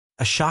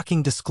A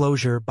shocking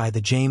disclosure by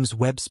the James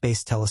Webb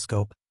Space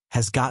Telescope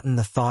has gotten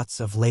the thoughts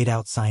of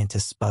laid-out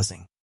scientists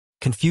buzzing.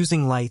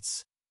 Confusing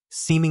lights,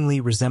 seemingly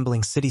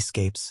resembling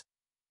cityscapes,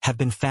 have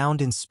been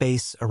found in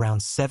space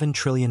around 7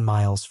 trillion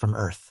miles from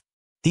Earth.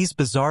 These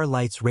bizarre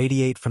lights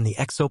radiate from the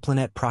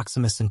exoplanet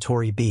Proxima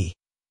Centauri b,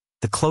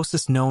 the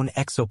closest known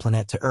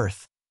exoplanet to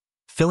Earth,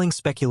 filling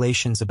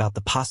speculations about the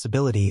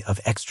possibility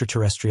of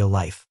extraterrestrial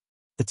life.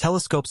 The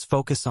telescope's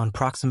focus on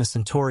Proxima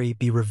Centauri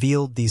b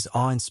revealed these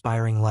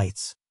awe-inspiring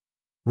lights,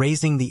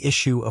 raising the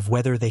issue of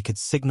whether they could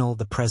signal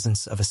the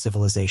presence of a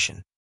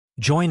civilization.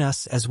 Join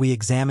us as we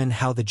examine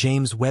how the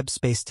James Webb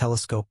Space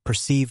Telescope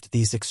perceived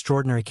these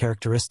extraordinary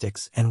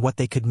characteristics and what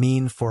they could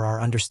mean for our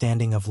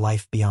understanding of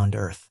life beyond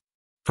Earth.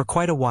 For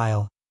quite a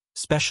while,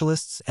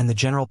 specialists and the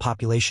general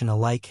population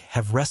alike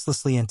have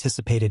restlessly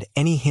anticipated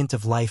any hint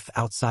of life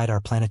outside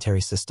our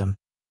planetary system,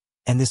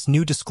 and this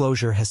new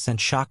disclosure has sent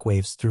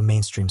shockwaves through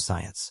mainstream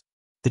science.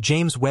 The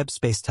James Webb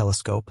Space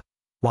Telescope,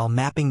 while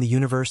mapping the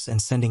universe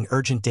and sending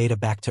urgent data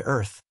back to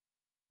Earth,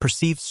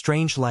 perceived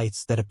strange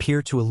lights that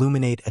appear to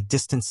illuminate a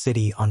distant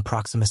city on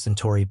Proxima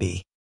Centauri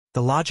b.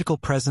 The logical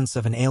presence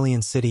of an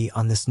alien city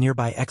on this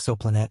nearby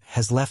exoplanet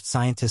has left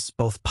scientists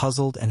both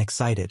puzzled and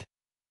excited,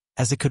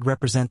 as it could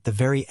represent the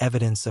very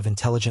evidence of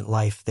intelligent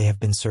life they have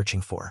been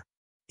searching for.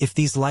 If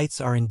these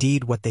lights are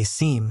indeed what they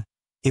seem,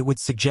 it would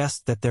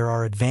suggest that there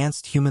are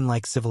advanced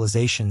human-like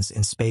civilizations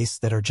in space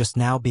that are just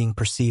now being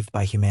perceived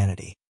by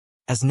humanity.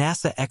 As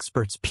NASA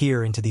experts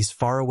peer into these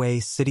faraway,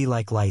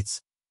 city-like lights,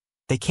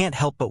 they can't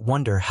help but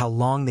wonder how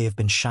long they have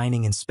been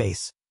shining in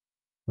space,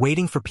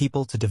 waiting for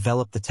people to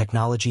develop the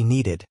technology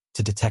needed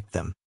to detect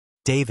them.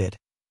 David,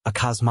 a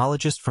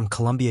cosmologist from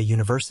Columbia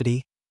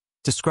University,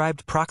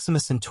 described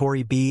Proxima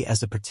Centauri b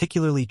as a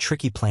particularly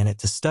tricky planet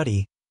to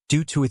study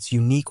due to its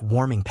unique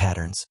warming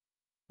patterns,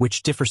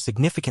 which differ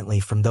significantly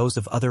from those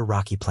of other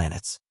rocky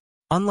planets.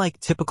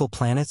 Unlike typical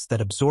planets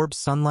that absorb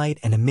sunlight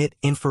and emit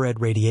infrared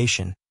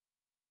radiation,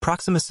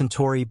 Proxima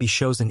Centauri b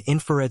shows an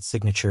infrared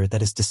signature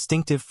that is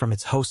distinctive from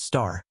its host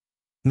star,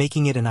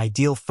 making it an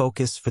ideal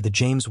focus for the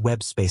James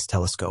Webb Space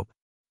Telescope.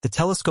 The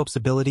telescope's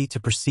ability to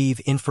perceive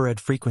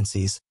infrared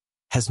frequencies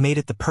has made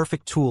it the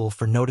perfect tool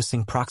for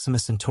noticing Proxima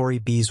Centauri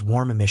b's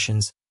warm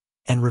emissions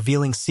and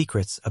revealing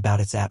secrets about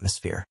its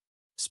atmosphere.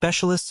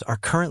 Specialists are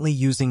currently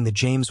using the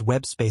James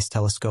Webb Space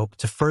Telescope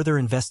to further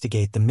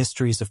investigate the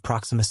mysteries of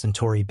Proxima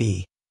Centauri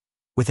b,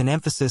 with an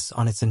emphasis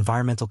on its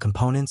environmental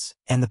components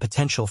and the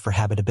potential for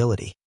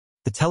habitability.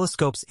 The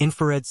telescope's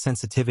infrared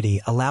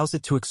sensitivity allows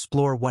it to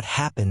explore what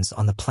happens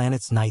on the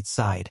planet's night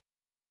side,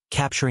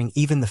 capturing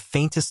even the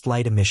faintest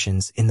light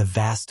emissions in the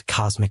vast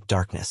cosmic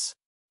darkness.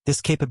 This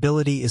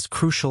capability is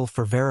crucial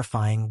for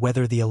verifying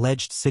whether the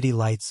alleged city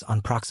lights on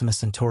Proxima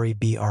Centauri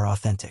b are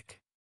authentic.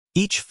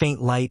 Each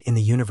faint light in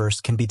the universe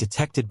can be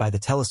detected by the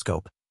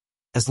telescope,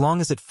 as long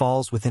as it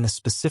falls within a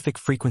specific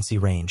frequency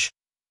range,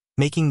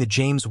 making the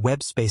James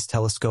Webb Space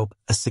Telescope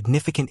a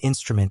significant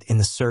instrument in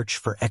the search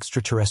for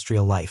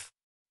extraterrestrial life.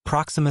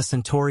 Proxima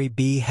Centauri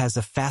b has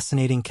a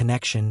fascinating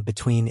connection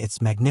between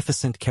its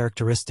magnificent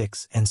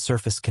characteristics and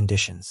surface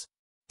conditions.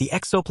 The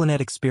exoplanet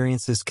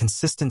experiences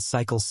consistent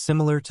cycles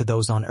similar to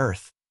those on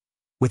Earth,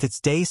 with its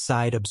day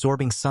side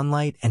absorbing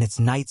sunlight and its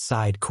night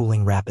side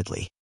cooling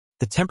rapidly.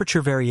 The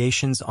temperature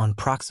variations on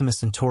Proxima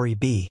Centauri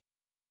b,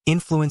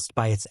 influenced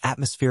by its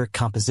atmospheric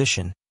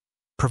composition,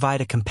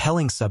 provide a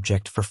compelling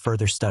subject for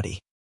further study.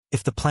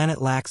 If the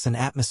planet lacks an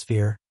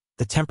atmosphere,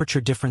 the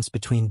temperature difference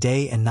between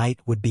day and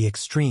night would be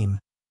extreme,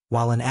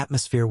 while an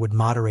atmosphere would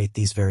moderate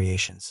these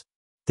variations.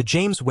 The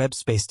James Webb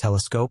Space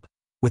Telescope,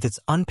 with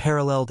its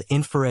unparalleled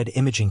infrared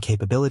imaging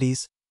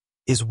capabilities,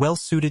 is well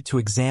suited to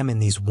examine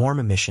these warm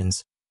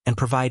emissions and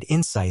provide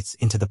insights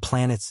into the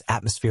planet's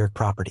atmospheric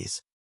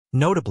properties.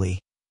 Notably,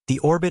 the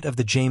orbit of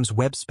the James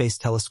Webb Space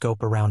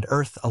Telescope around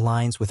Earth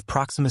aligns with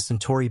Proxima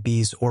Centauri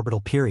b's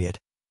orbital period,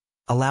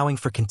 allowing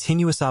for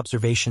continuous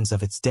observations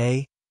of its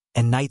day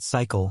and night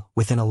cycle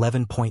within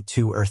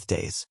 11.2 Earth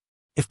days.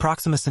 If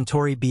Proxima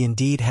Centauri b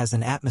indeed has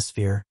an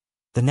atmosphere,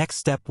 the next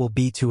step will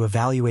be to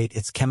evaluate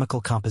its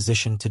chemical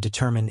composition to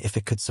determine if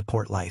it could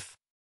support life.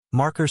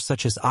 Markers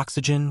such as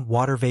oxygen,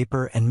 water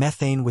vapor, and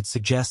methane would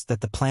suggest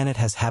that the planet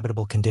has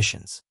habitable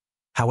conditions.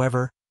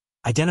 However,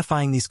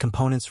 identifying these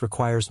components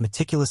requires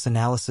meticulous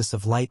analysis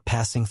of light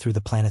passing through the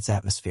planet's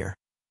atmosphere,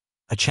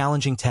 a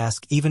challenging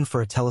task even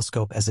for a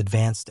telescope as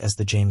advanced as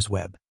the James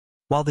Webb.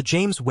 While the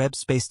James Webb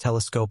Space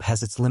Telescope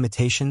has its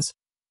limitations,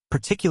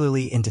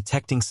 particularly in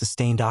detecting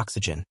sustained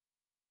oxygen,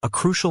 a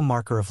crucial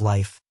marker of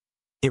life,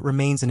 it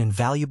remains an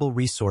invaluable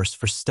resource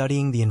for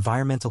studying the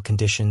environmental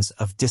conditions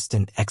of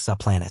distant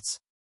exoplanets.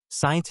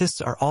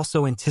 Scientists are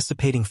also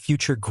anticipating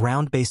future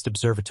ground-based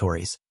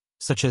observatories,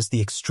 such as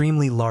the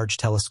Extremely Large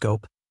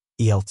Telescope,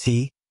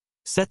 ELT,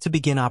 set to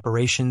begin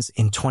operations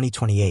in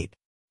 2028.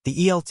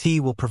 The ELT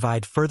will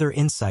provide further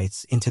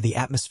insights into the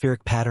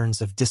atmospheric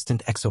patterns of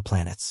distant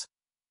exoplanets,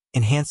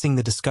 enhancing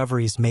the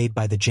discoveries made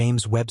by the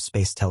James Webb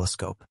Space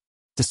Telescope.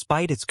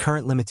 Despite its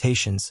current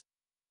limitations,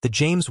 the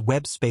James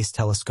Webb Space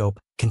Telescope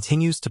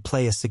continues to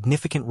play a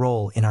significant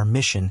role in our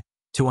mission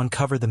to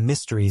uncover the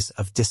mysteries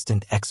of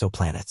distant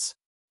exoplanets.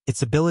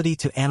 Its ability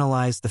to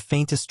analyze the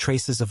faintest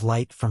traces of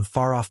light from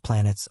far-off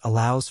planets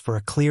allows for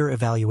a clear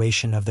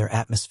evaluation of their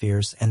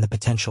atmospheres and the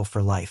potential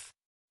for life.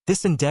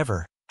 This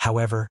endeavor,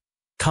 however,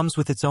 comes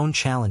with its own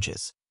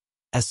challenges,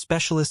 as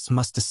specialists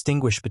must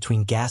distinguish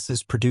between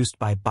gases produced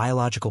by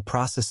biological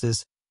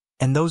processes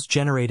and those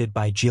generated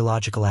by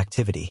geological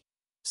activity,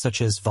 such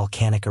as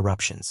volcanic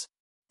eruptions.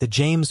 The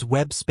James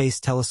Webb Space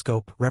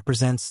Telescope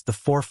represents the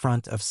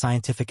forefront of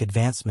scientific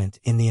advancement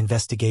in the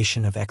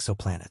investigation of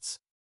exoplanets.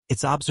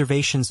 Its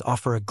observations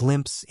offer a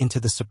glimpse into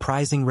the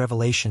surprising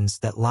revelations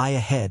that lie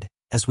ahead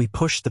as we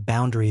push the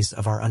boundaries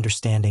of our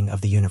understanding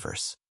of the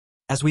universe.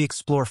 As we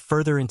explore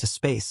further into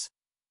space,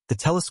 the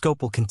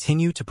telescope will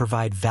continue to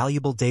provide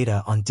valuable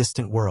data on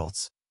distant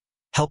worlds,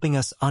 helping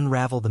us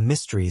unravel the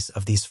mysteries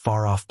of these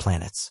far-off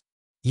planets.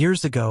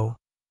 Years ago,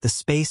 the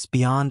space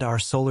beyond our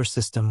solar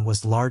system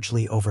was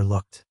largely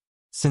overlooked.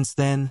 Since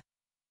then,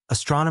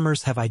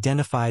 astronomers have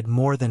identified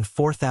more than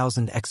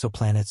 4,000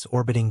 exoplanets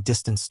orbiting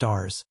distant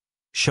stars,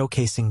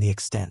 showcasing the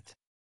extent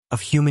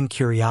of human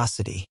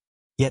curiosity.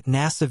 Yet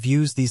NASA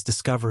views these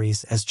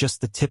discoveries as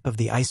just the tip of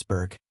the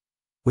iceberg,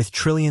 with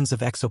trillions of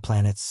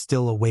exoplanets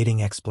still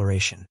awaiting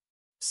exploration.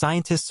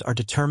 Scientists are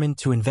determined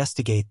to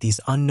investigate these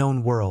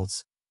unknown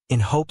worlds in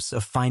hopes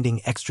of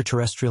finding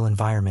extraterrestrial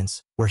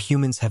environments where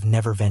humans have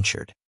never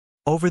ventured.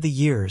 Over the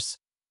years,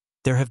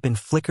 there have been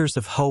flickers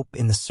of hope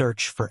in the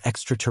search for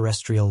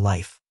extraterrestrial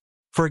life.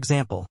 For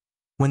example,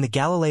 when the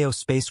Galileo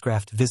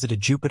spacecraft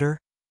visited Jupiter,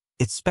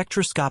 its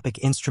spectroscopic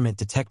instrument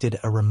detected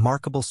a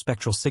remarkable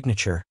spectral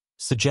signature,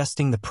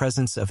 suggesting the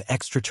presence of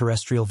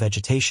extraterrestrial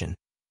vegetation,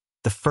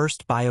 the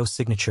first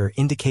biosignature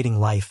indicating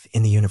life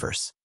in the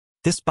universe.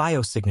 This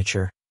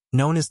biosignature,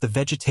 known as the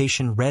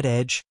vegetation red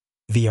edge,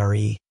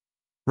 VRE,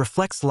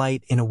 reflects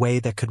light in a way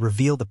that could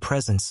reveal the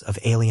presence of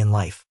alien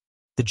life.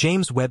 The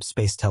James Webb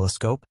Space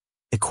Telescope,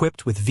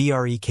 equipped with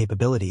VRE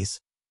capabilities,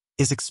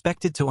 is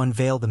expected to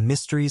unveil the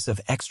mysteries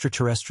of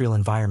extraterrestrial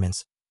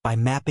environments by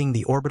mapping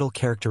the orbital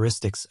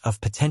characteristics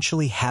of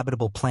potentially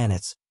habitable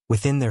planets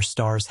within their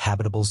stars'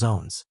 habitable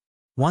zones.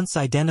 Once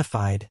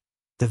identified,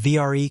 the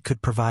VRE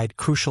could provide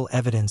crucial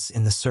evidence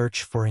in the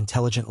search for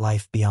intelligent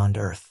life beyond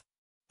Earth.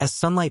 As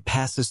sunlight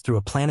passes through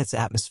a planet's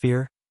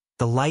atmosphere,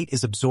 the light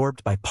is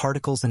absorbed by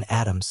particles and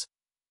atoms,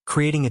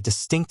 creating a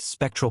distinct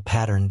spectral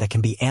pattern that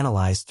can be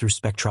analyzed through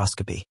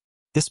spectroscopy.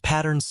 This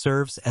pattern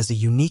serves as a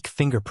unique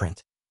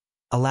fingerprint,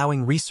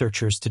 allowing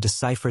researchers to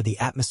decipher the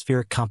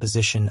atmospheric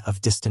composition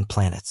of distant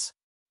planets.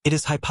 It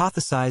is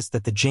hypothesized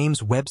that the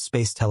James Webb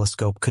Space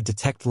Telescope could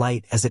detect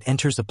light as it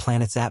enters a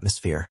planet's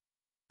atmosphere,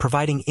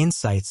 providing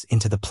insights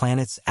into the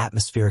planet's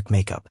atmospheric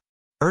makeup.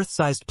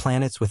 Earth-sized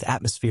planets with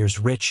atmospheres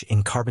rich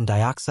in carbon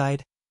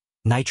dioxide,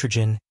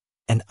 nitrogen,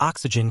 and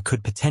oxygen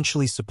could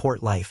potentially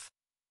support life.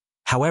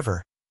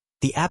 However,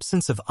 the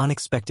absence of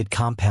unexpected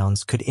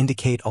compounds could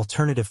indicate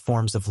alternative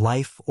forms of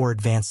life or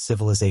advanced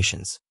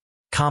civilizations.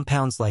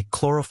 Compounds like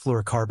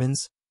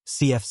chlorofluorocarbons,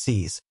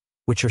 CFCs,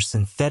 which are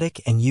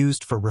synthetic and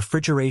used for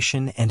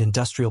refrigeration and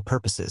industrial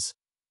purposes,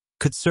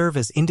 could serve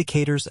as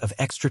indicators of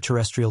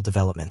extraterrestrial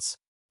developments.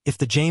 If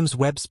the James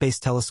Webb Space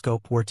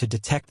Telescope were to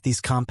detect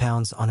these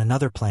compounds on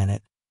another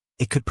planet,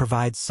 it could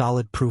provide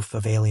solid proof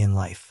of alien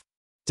life.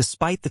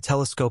 Despite the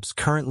telescope's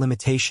current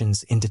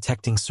limitations in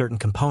detecting certain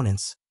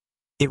components,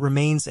 it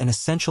remains an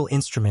essential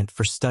instrument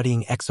for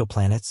studying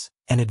exoplanets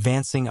and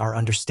advancing our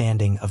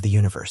understanding of the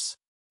universe.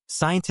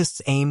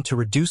 Scientists aim to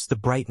reduce the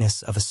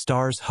brightness of a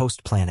star's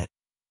host planet,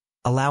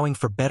 allowing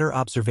for better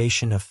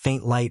observation of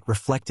faint light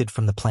reflected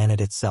from the planet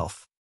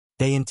itself.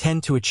 They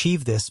intend to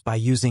achieve this by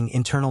using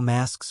internal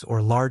masks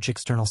or large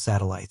external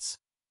satellites,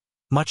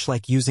 much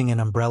like using an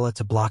umbrella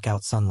to block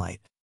out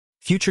sunlight.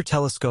 Future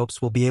telescopes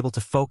will be able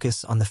to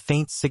focus on the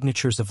faint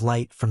signatures of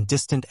light from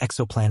distant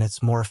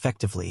exoplanets more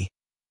effectively,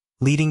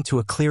 leading to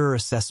a clearer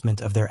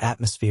assessment of their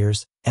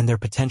atmospheres and their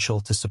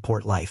potential to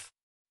support life.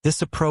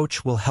 This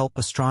approach will help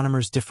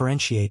astronomers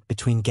differentiate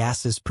between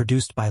gases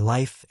produced by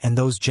life and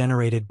those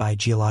generated by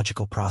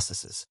geological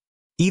processes.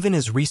 Even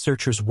as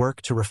researchers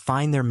work to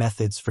refine their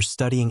methods for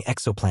studying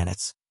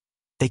exoplanets,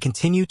 they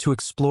continue to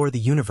explore the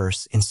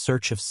universe in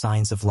search of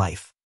signs of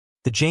life.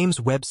 The James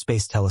Webb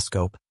Space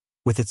Telescope,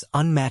 with its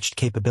unmatched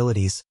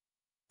capabilities,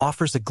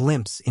 offers a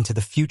glimpse into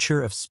the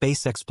future of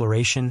space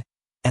exploration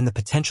and the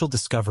potential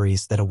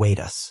discoveries that await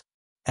us.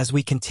 As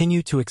we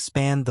continue to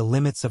expand the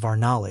limits of our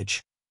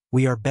knowledge,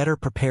 we are better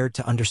prepared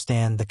to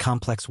understand the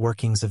complex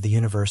workings of the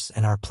universe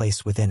and our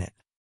place within it.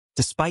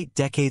 Despite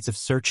decades of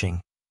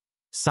searching,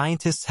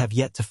 scientists have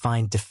yet to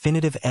find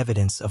definitive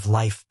evidence of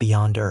life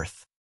beyond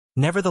Earth.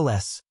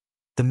 Nevertheless,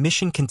 the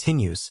mission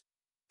continues,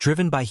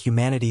 driven by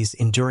humanity's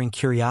enduring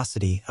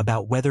curiosity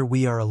about whether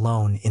we are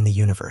alone in the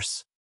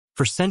universe.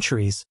 For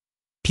centuries,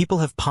 people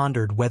have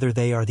pondered whether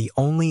they are the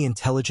only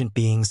intelligent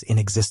beings in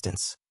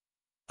existence,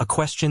 a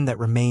question that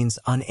remains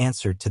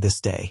unanswered to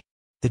this day.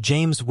 The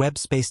James Webb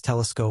Space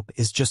Telescope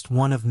is just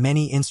one of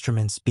many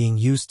instruments being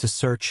used to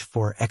search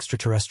for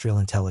extraterrestrial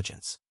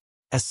intelligence.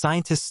 As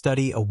scientists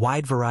study a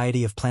wide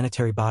variety of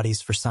planetary bodies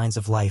for signs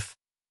of life,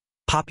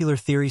 Popular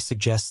theory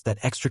suggests that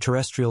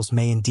extraterrestrials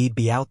may indeed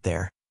be out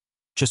there,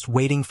 just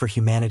waiting for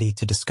humanity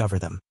to discover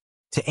them.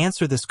 To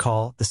answer this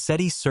call, the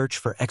SETI Search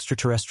for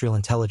Extraterrestrial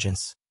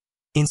Intelligence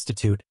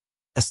Institute,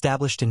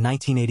 established in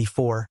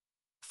 1984,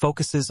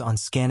 focuses on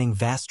scanning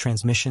vast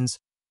transmissions,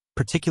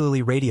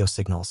 particularly radio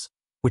signals,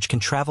 which can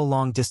travel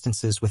long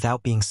distances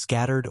without being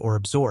scattered or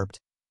absorbed,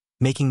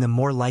 making them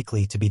more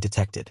likely to be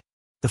detected.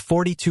 The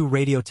 42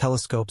 radio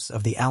telescopes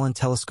of the Allen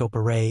Telescope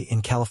Array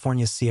in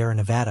California's Sierra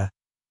Nevada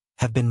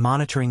have been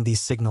monitoring these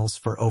signals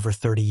for over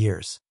 30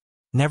 years.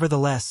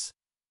 Nevertheless,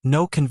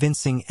 no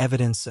convincing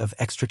evidence of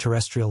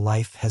extraterrestrial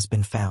life has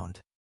been found.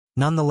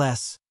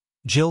 Nonetheless,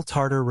 Jill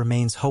Tarter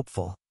remains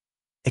hopeful,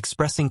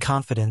 expressing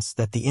confidence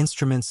that the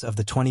instruments of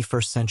the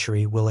 21st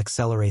century will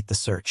accelerate the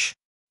search.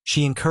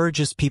 She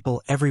encourages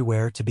people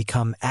everywhere to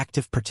become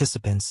active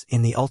participants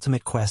in the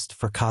ultimate quest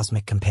for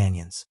cosmic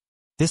companions.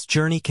 This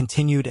journey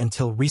continued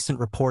until recent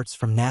reports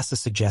from NASA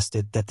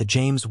suggested that the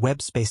James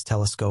Webb Space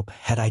Telescope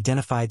had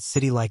identified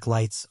city-like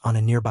lights on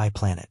a nearby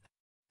planet.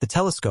 The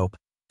telescope,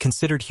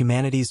 considered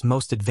humanity's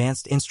most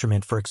advanced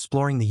instrument for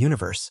exploring the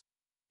universe,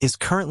 is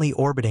currently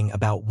orbiting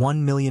about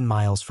 1 million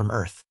miles from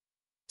Earth,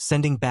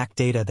 sending back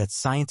data that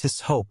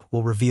scientists hope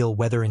will reveal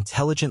whether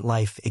intelligent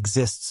life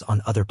exists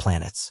on other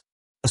planets.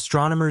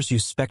 Astronomers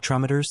use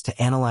spectrometers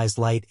to analyze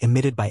light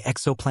emitted by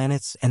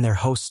exoplanets and their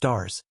host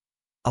stars,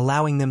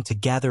 allowing them to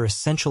gather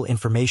essential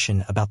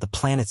information about the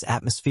planet's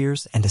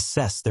atmospheres and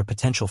assess their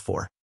potential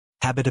for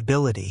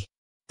habitability.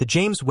 The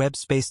James Webb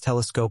Space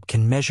Telescope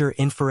can measure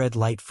infrared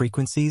light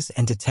frequencies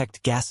and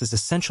detect gases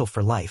essential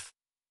for life,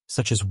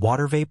 such as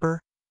water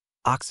vapor,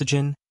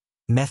 oxygen,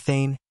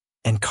 methane,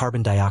 and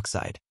carbon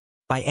dioxide.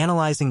 By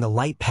analyzing the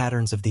light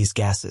patterns of these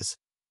gases,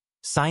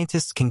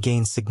 scientists can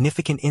gain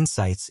significant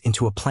insights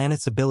into a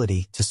planet's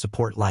ability to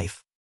support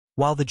life.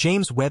 While the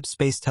James Webb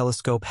Space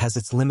Telescope has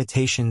its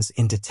limitations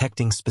in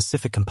detecting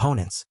specific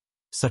components,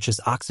 such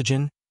as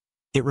oxygen,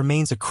 it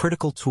remains a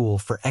critical tool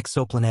for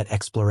exoplanet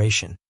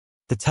exploration.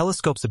 The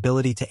telescope's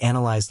ability to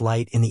analyze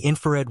light in the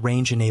infrared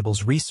range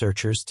enables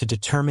researchers to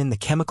determine the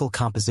chemical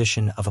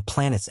composition of a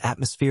planet's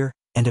atmosphere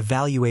and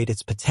evaluate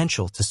its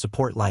potential to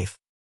support life.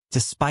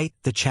 Despite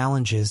the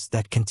challenges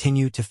that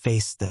continue to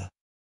face the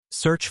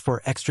search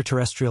for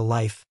extraterrestrial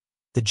life,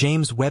 the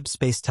James Webb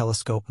Space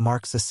Telescope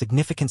marks a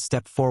significant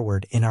step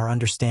forward in our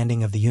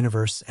understanding of the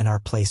universe and our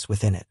place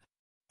within it.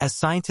 As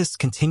scientists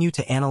continue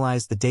to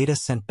analyze the data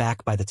sent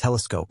back by the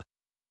telescope,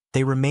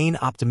 they remain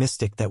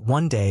optimistic that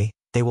one day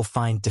they will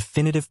find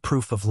definitive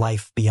proof of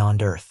life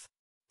beyond Earth.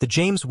 The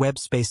James Webb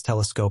Space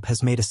Telescope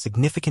has made a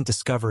significant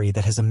discovery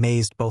that has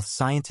amazed both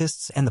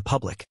scientists and the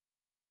public.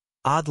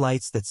 Odd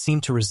lights that seem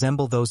to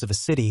resemble those of a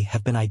city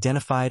have been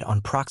identified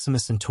on Proxima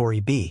Centauri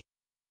b,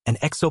 an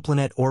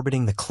exoplanet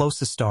orbiting the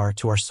closest star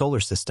to our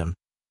solar system,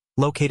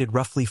 located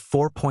roughly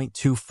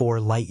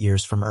 4.24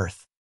 light-years from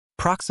Earth.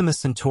 Proxima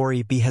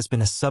Centauri b has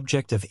been a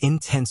subject of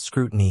intense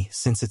scrutiny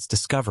since its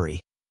discovery,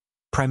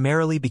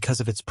 primarily because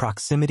of its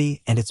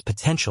proximity and its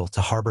potential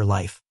to harbor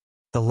life.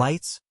 The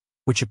lights,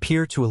 which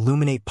appear to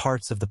illuminate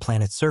parts of the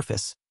planet's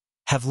surface,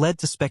 have led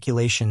to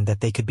speculation that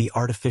they could be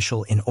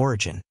artificial in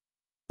origin,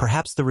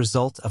 perhaps the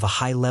result of a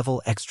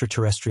high-level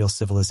extraterrestrial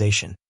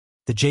civilization.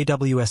 The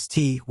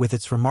JWST, with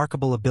its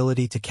remarkable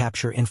ability to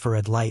capture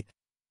infrared light,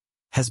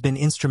 has been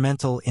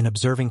instrumental in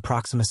observing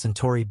Proxima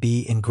Centauri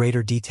b in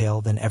greater detail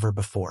than ever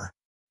before.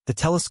 The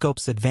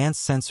telescope's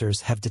advanced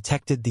sensors have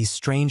detected these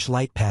strange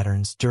light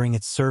patterns during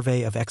its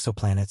survey of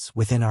exoplanets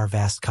within our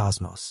vast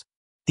cosmos.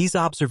 These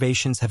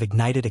observations have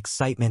ignited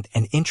excitement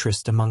and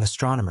interest among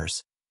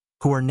astronomers,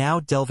 who are now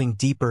delving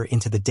deeper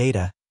into the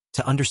data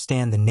to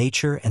understand the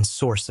nature and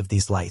source of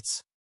these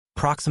lights.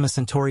 Proxima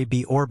Centauri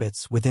b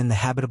orbits within the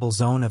habitable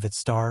zone of its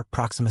star,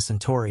 Proxima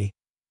Centauri,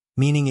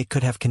 meaning it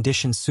could have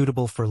conditions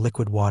suitable for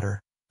liquid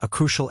water, a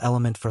crucial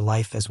element for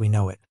life as we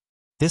know it.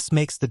 This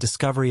makes the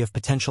discovery of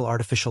potential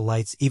artificial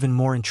lights even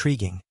more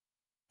intriguing,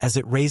 as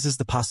it raises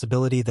the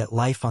possibility that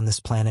life on this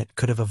planet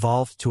could have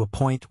evolved to a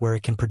point where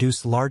it can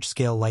produce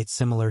large-scale light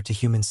similar to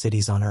human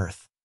cities on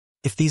Earth.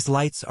 If these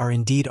lights are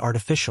indeed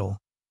artificial,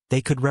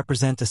 they could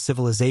represent a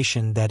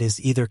civilization that is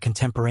either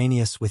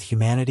contemporaneous with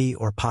humanity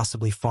or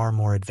possibly far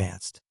more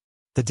advanced.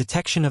 The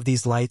detection of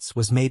these lights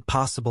was made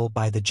possible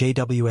by the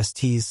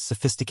JWST's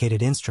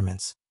sophisticated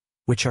instruments,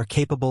 which are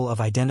capable of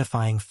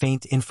identifying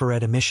faint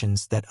infrared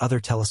emissions that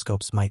other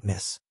telescopes might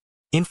miss.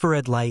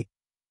 Infrared light,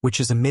 which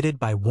is emitted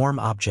by warm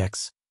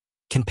objects,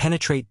 can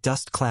penetrate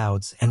dust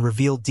clouds and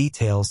reveal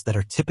details that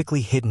are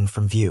typically hidden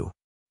from view.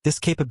 This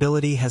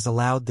capability has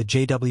allowed the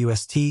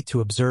JWST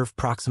to observe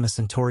Proxima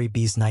Centauri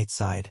b's night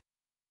side,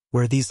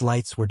 where these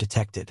lights were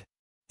detected.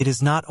 It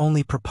is not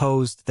only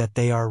proposed that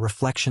they are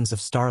reflections of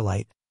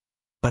starlight,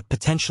 but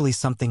potentially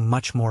something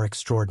much more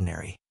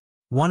extraordinary.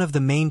 One of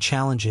the main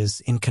challenges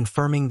in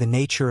confirming the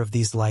nature of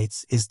these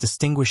lights is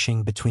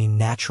distinguishing between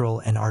natural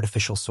and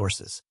artificial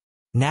sources.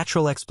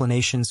 Natural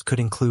explanations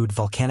could include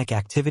volcanic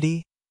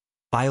activity,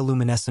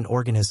 bioluminescent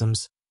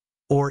organisms,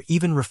 or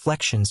even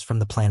reflections from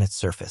the planet's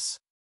surface.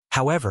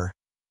 However,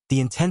 The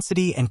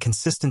intensity and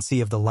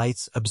consistency of the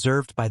lights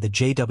observed by the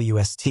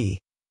JWST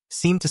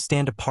seem to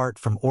stand apart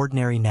from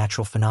ordinary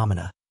natural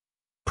phenomena,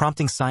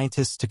 prompting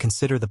scientists to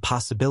consider the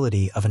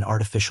possibility of an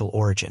artificial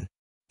origin.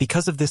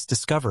 Because of this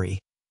discovery,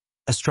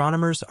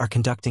 astronomers are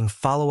conducting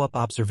follow-up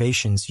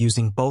observations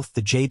using both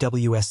the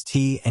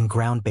JWST and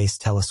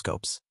ground-based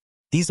telescopes.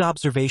 These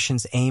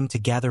observations aim to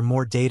gather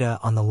more data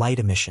on the light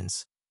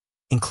emissions,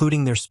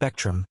 including their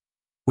spectrum,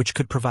 which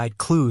could provide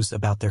clues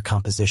about their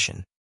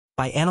composition.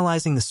 By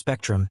analyzing the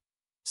spectrum,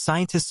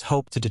 scientists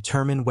hope to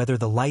determine whether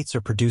the lights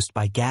are produced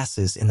by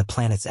gases in the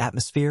planet's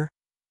atmosphere,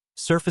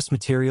 surface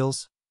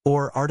materials,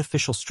 or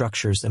artificial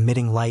structures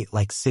emitting light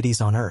like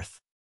cities on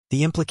Earth.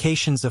 The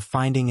implications of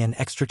finding an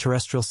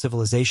extraterrestrial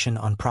civilization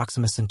on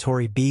Proxima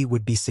Centauri b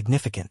would be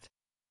significant,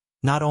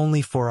 not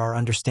only for our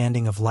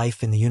understanding of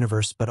life in the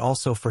universe but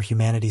also for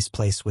humanity's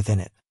place within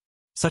it.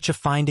 Such a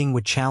finding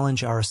would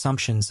challenge our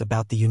assumptions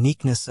about the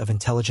uniqueness of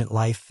intelligent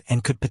life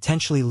and could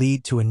potentially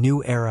lead to a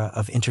new era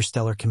of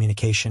interstellar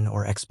communication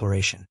or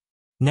exploration.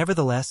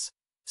 Nevertheless,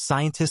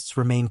 scientists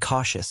remain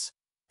cautious,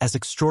 as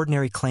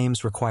extraordinary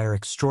claims require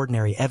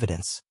extraordinary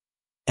evidence,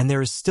 and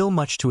there is still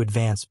much to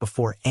advance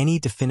before any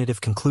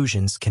definitive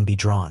conclusions can be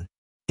drawn.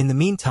 In the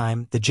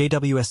meantime, the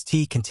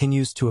JWST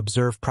continues to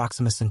observe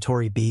Proxima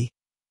Centauri b,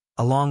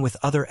 along with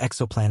other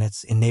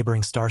exoplanets in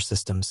neighboring star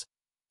systems,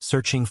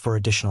 searching for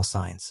additional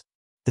signs.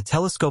 The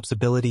telescope's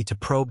ability to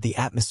probe the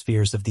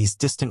atmospheres of these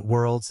distant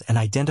worlds and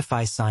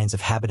identify signs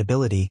of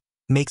habitability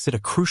makes it a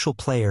crucial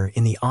player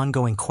in the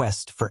ongoing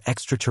quest for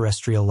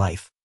extraterrestrial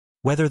life.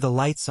 Whether the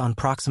lights on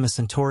Proxima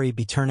Centauri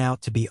b turn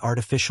out to be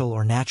artificial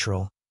or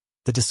natural,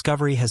 the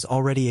discovery has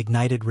already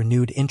ignited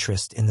renewed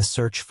interest in the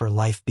search for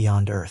life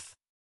beyond Earth.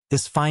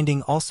 This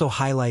finding also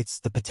highlights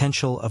the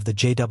potential of the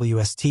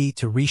JWST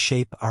to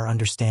reshape our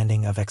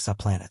understanding of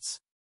exoplanets.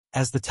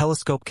 As the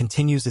telescope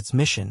continues its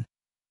mission,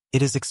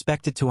 it is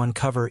expected to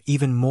uncover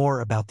even more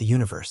about the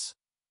universe,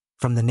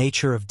 from the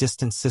nature of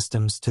distant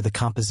systems to the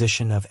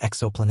composition of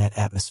exoplanet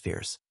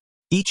atmospheres.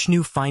 Each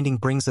new finding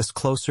brings us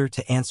closer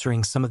to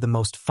answering some of the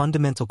most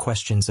fundamental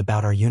questions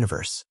about our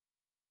universe.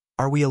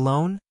 Are we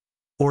alone,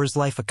 or is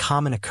life a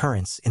common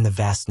occurrence in the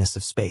vastness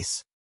of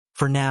space?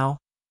 For now,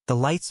 the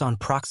lights on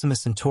Proxima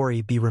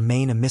Centauri b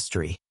remain a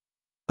mystery,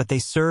 but they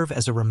serve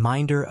as a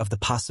reminder of the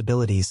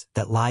possibilities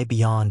that lie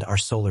beyond our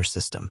solar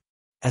system.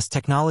 As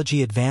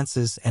technology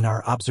advances and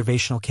our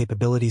observational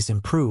capabilities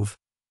improve,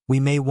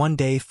 we may one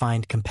day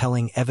find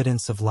compelling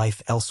evidence of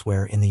life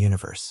elsewhere in the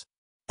universe.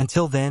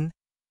 Until then,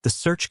 the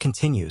search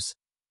continues,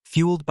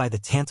 fueled by the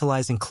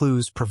tantalizing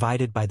clues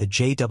provided by the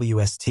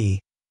JWST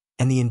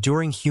and the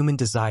enduring human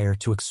desire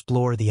to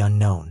explore the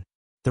unknown.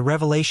 The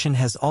revelation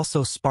has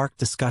also sparked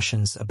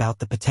discussions about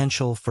the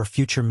potential for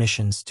future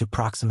missions to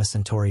Proxima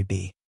Centauri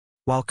b.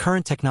 While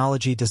current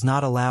technology does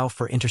not allow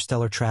for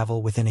interstellar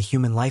travel within a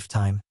human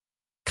lifetime,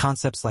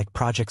 concepts like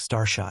Project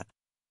Starshot,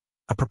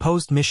 a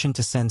proposed mission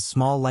to send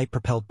small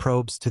light-propelled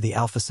probes to the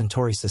Alpha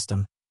Centauri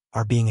system,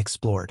 are being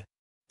explored.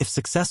 If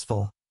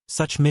successful,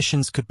 such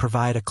missions could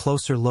provide a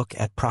closer look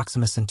at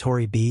Proxima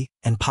Centauri b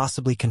and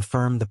possibly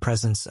confirm the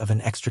presence of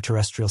an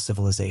extraterrestrial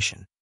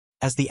civilization.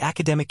 As the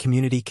academic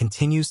community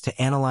continues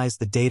to analyze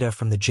the data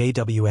from the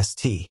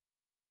JWST,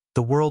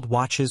 the world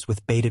watches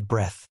with bated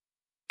breath,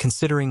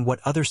 considering what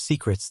other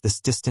secrets this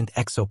distant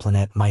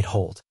exoplanet might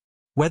hold.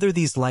 Whether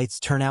these lights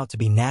turn out to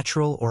be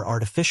natural or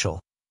artificial,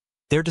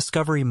 their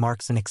discovery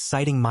marks an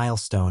exciting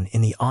milestone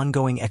in the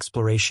ongoing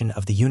exploration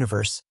of the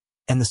universe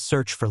and the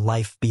search for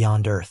life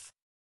beyond Earth.